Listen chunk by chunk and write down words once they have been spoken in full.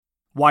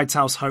White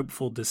House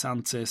hopeful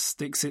DeSantis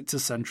sticks it to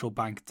central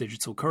bank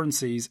digital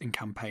currencies in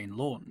campaign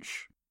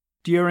launch.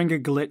 During a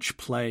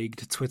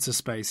glitch-plagued Twitter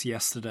space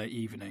yesterday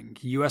evening,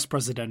 US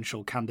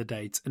presidential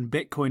candidate and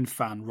Bitcoin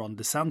fan Ron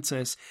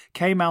DeSantis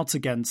came out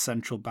against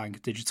central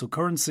bank digital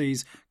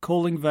currencies,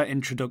 calling their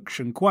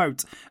introduction,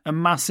 quote, a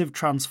massive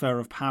transfer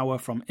of power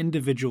from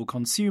individual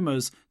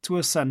consumers to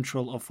a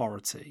central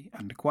authority,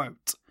 end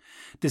quote.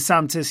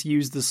 DeSantis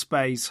used the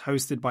space,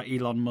 hosted by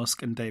Elon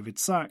Musk and David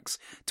Sacks,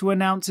 to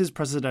announce his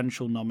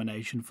presidential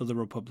nomination for the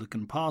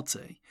Republican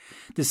Party.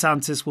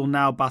 DeSantis will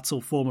now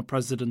battle former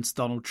President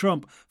Donald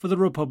Trump for the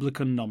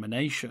Republican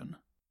nomination.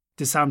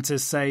 DeSantis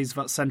says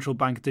that central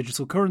bank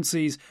digital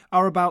currencies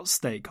are about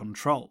state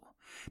control.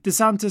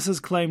 DeSantis has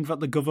claimed that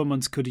the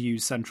government could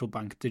use central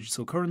bank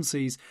digital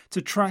currencies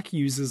to track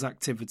users'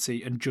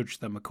 activity and judge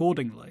them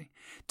accordingly.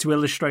 To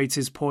illustrate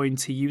his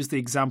point, he used the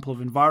example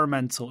of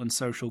environmental and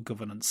social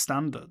governance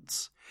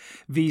standards.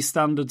 These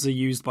standards are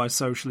used by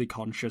socially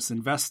conscious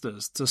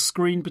investors to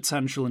screen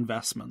potential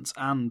investments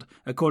and,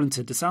 according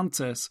to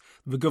DeSantis,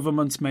 the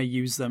government may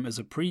use them as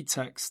a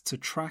pretext to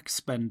track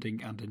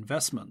spending and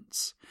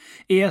investments.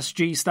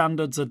 ESG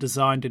standards are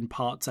designed in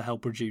part to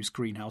help reduce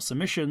greenhouse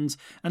emissions,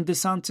 and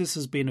DeSantis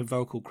has been a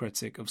vocal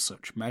critic of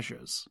such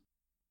measures.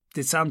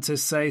 DeSantis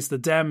says the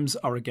Dems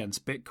are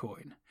against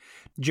Bitcoin.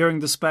 During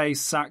the space,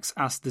 Sacks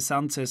asked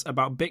DeSantis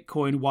about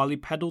Bitcoin while he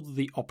peddled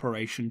the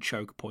Operation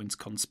Choke Point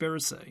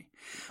conspiracy.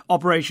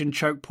 Operation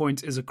Choke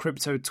Point is a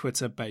crypto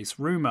Twitter-based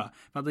rumour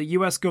that the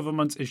US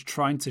government is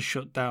trying to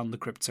shut down the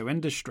crypto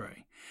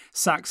industry.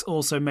 Sacks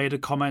also made a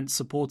comment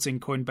supporting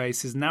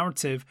Coinbase's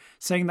narrative,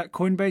 saying that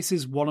Coinbase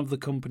is one of the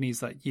companies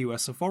that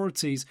US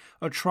authorities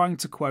are trying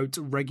to, quote,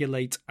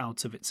 regulate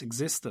out of its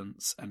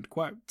existence, end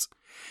quote.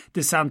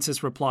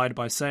 DeSantis replied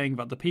by saying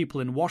that the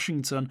people in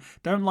Washington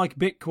don't like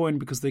Bitcoin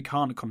because they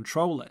can't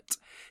control it.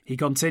 He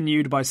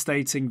continued by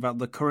stating that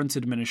the current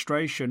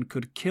administration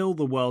could kill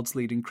the world's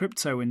leading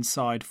crypto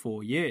inside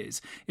 4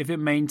 years if it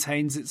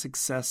maintains its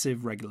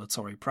excessive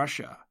regulatory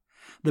pressure.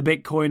 The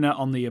Bitcoiner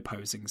on the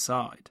opposing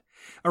side.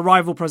 A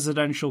rival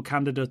presidential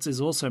candidate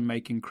is also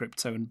making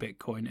crypto and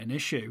Bitcoin an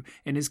issue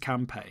in his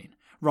campaign.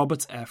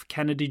 Robert F.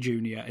 Kennedy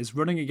Jr. is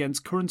running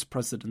against current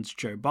President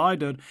Joe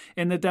Biden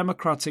in the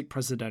Democratic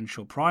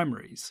presidential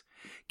primaries.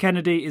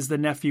 Kennedy is the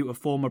nephew of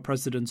former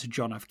President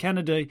John F.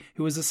 Kennedy,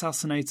 who was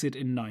assassinated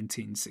in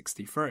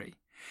 1963.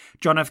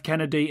 John F.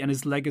 Kennedy and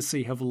his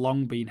legacy have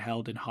long been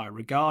held in high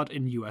regard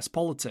in US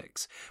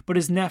politics, but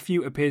his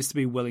nephew appears to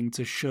be willing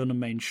to shun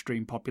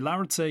mainstream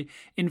popularity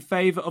in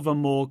favour of a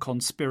more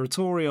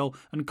conspiratorial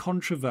and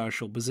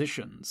controversial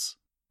positions.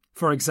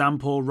 For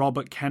example,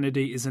 Robert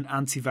Kennedy is an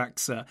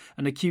anti-vaxxer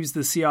and accused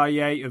the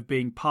CIA of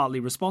being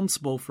partly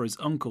responsible for his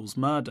uncle's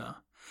murder.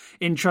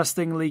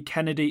 Interestingly,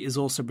 Kennedy is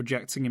also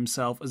projecting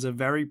himself as a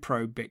very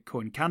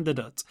pro-Bitcoin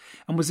candidate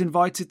and was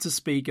invited to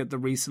speak at the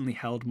recently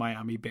held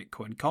Miami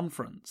Bitcoin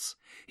conference.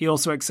 He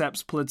also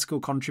accepts political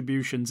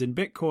contributions in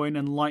Bitcoin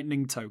and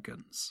Lightning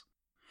tokens.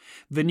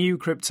 The new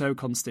crypto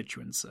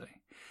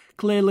constituency.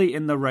 Clearly,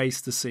 in the race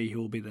to see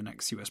who will be the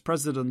next US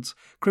president,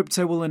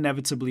 crypto will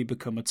inevitably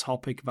become a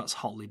topic that's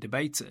hotly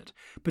debated,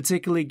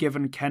 particularly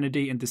given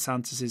Kennedy and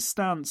DeSantis'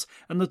 stance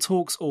and the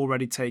talks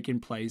already taking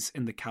place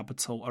in the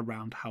Capitol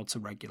around how to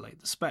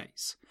regulate the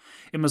space.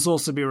 It must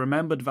also be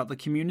remembered that the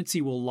community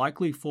will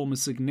likely form a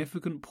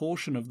significant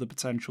portion of the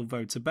potential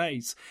voter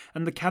base,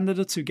 and the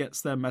candidate who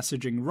gets their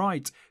messaging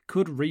right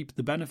could reap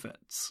the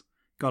benefits.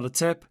 Got a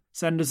tip?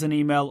 Send us an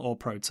email or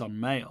Proton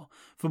Mail.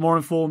 For more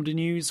informed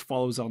news,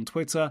 follow us on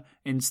Twitter,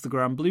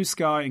 Instagram, Blue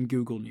Sky and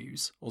Google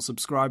News, or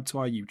subscribe to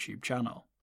our YouTube channel.